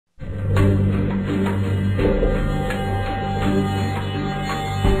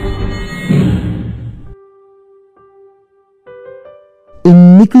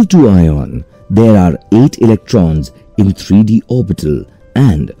nickel-2 ion, there are 8 electrons in 3d orbital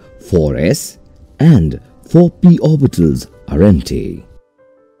and 4s and 4p orbitals are empty.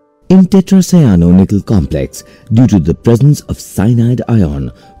 In tetracyanonickel complex, due to the presence of cyanide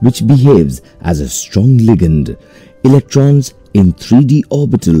ion which behaves as a strong ligand, electrons in 3d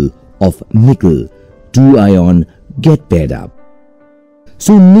orbital of nickel-2 ion get paired up.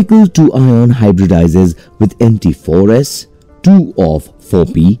 So nickel-2 ion hybridizes with empty 4s, 2 of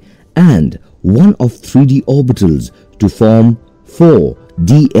 4p and 1 of 3d orbitals to form 4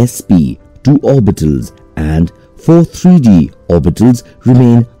 dsp 2 orbitals, and 4 3d orbitals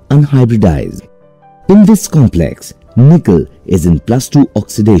remain unhybridized. In this complex, nickel is in +2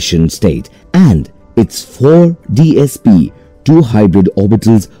 oxidation state and its 4 dsp 2 hybrid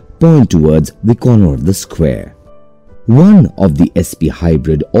orbitals point towards the corner of the square. One of the sp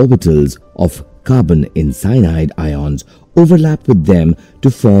hybrid orbitals of carbon in cyanide ions overlap with them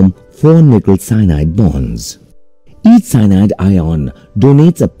to form 4 nickel cyanide bonds. Each cyanide ion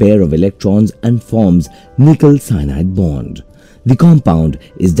donates a pair of electrons and forms nickel cyanide bond. The compound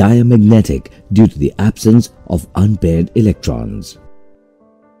is diamagnetic due to the absence of unpaired electrons.